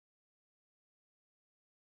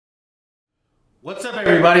What's up,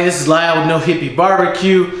 everybody? This is Lyle with No Hippie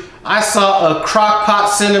Barbecue. I saw a crock pot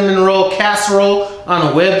cinnamon roll casserole on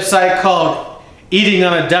a website called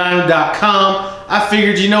eatingonadime.com. I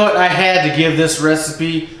figured, you know what, I had to give this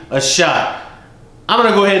recipe a shot. I'm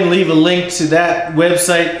going to go ahead and leave a link to that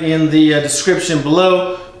website in the description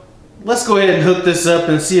below. Let's go ahead and hook this up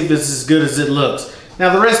and see if this is as good as it looks.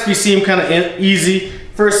 Now, the recipe seemed kind of easy.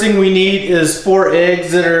 First thing we need is 4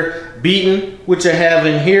 eggs that are beaten, which I have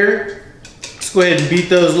in here. Let's go ahead and beat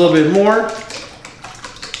those a little bit more.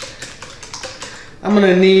 I'm going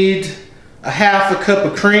to need a half a cup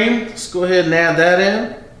of cream. Let's go ahead and add that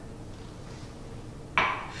in.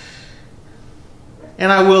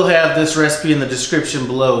 And I will have this recipe in the description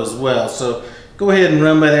below as well. So go ahead and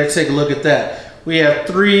run by there, take a look at that. We have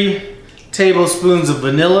 3 tablespoons of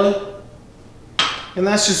vanilla. And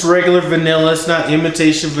that's just regular vanilla. It's not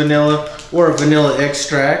imitation vanilla or a vanilla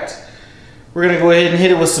extract. We're going to go ahead and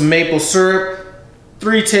hit it with some maple syrup.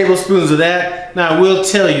 3 tablespoons of that. Now I will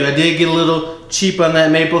tell you, I did get a little cheap on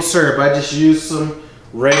that maple syrup. I just used some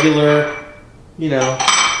regular,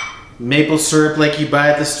 maple syrup like you buy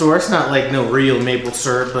at the store. It's not like no real maple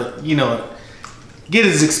syrup, but get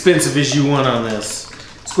as expensive as you want on this.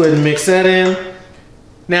 Let's go ahead and mix that in.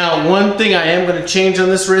 Now, one thing I am going to change on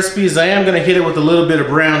this recipe is I am going to hit it with a little bit of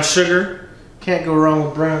brown sugar. Can't go wrong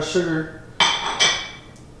with brown sugar.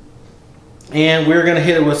 And we're going to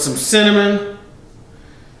hit it with some cinnamon.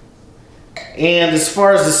 And as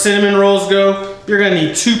far as the cinnamon rolls go, you're going to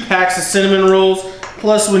need 2 packs of cinnamon rolls.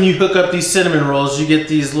 Plus, when you hook up these cinnamon rolls, you get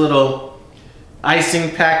these little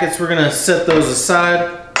icing packets. We're going to set those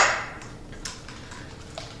aside.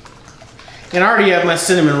 And I already have my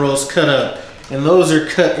cinnamon rolls cut up. And those are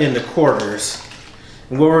cut into quarters.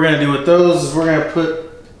 And what we're going to do with those is we're going to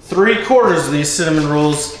put 3/4 of these cinnamon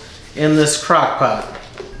rolls in this crock pot.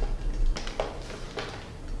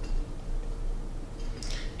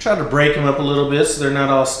 Try to break them up a little bit so they're not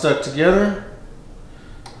all stuck together.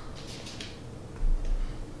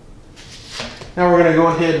 Now we're going to go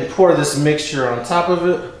ahead and pour this mixture on top of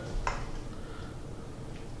it.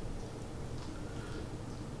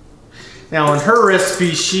 Now in her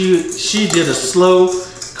recipe, she did a slow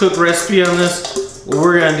cook recipe on this. What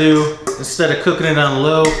we're going to do, instead of cooking it on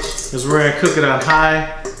low, is we're going to cook it on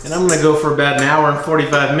high. And I'm going to go for about 1 hour and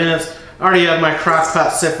 45 minutes. I already have my crock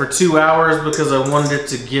pot set for 2 hours because I wanted it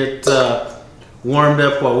to get warmed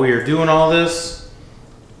up while we are doing all this.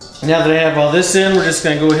 Now that I have all this in, we're just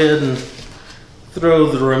going to go ahead and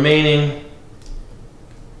throw the remaining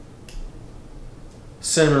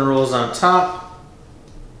cinnamon rolls on top.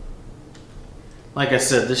 Like I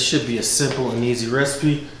said, this should be a simple and easy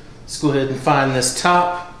recipe. Let's go ahead and find this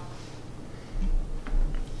top.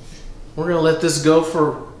 We're going to let this go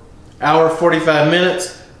for 1 hour 45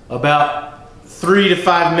 minutes. About 3 to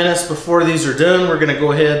 5 minutes before these are done, we're going to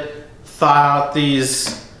go ahead, thaw out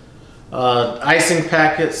these icing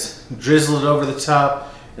packets, drizzle it over the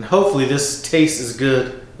top, and hopefully this tastes as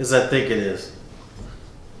good as I think it is.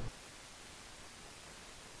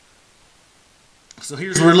 So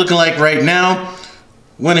here's what we're looking like right now.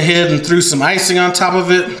 Went ahead and threw some icing on top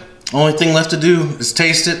of it. Only thing left to do is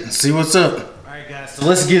taste it and see what's up. Alright guys, so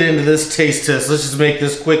let's get into this taste test. Let's just make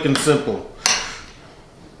this quick and simple.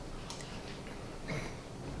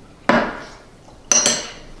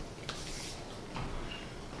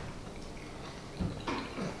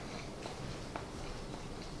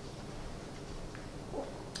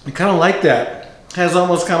 I kind of like that. Has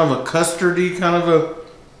almost kind of a custardy kind of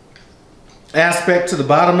a aspect to the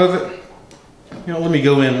bottom of it. Let me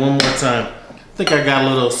go in one more time. I think I got a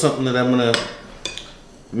little something that I'm going to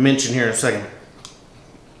mention here in a second.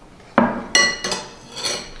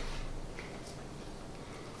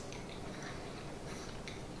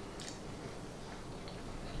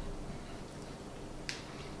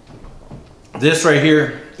 This right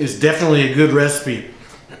here is definitely a good recipe.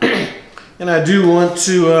 And I do want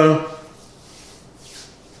to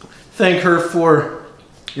thank her for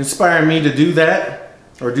inspiring me to do that,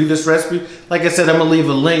 or do this recipe. Like I said, I'm going to leave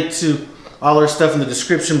a link to all her stuff in the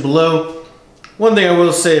description below. One thing I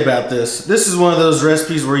will say about this is one of those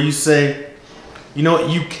recipes where you say, you know what,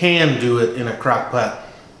 you can do it in a crock pot.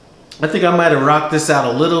 I think I might have rocked this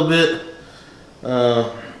out a little bit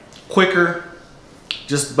quicker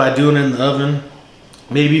just by doing it in the oven.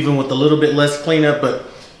 Maybe even with a little bit less cleanup, but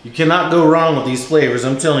you cannot go wrong with these flavors.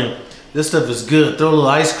 I'm telling you, this stuff is good. Throw a little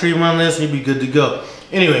ice cream on this and you'll be good to go.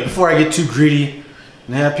 Anyway, before I get too greedy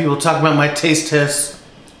and have people talk about my taste tests,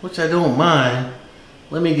 which I don't mind,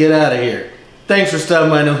 let me get out of here. Thanks for stopping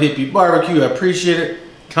by No Hippie Barbecue. I appreciate it.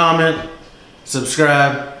 Comment,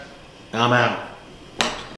 subscribe. I'm out.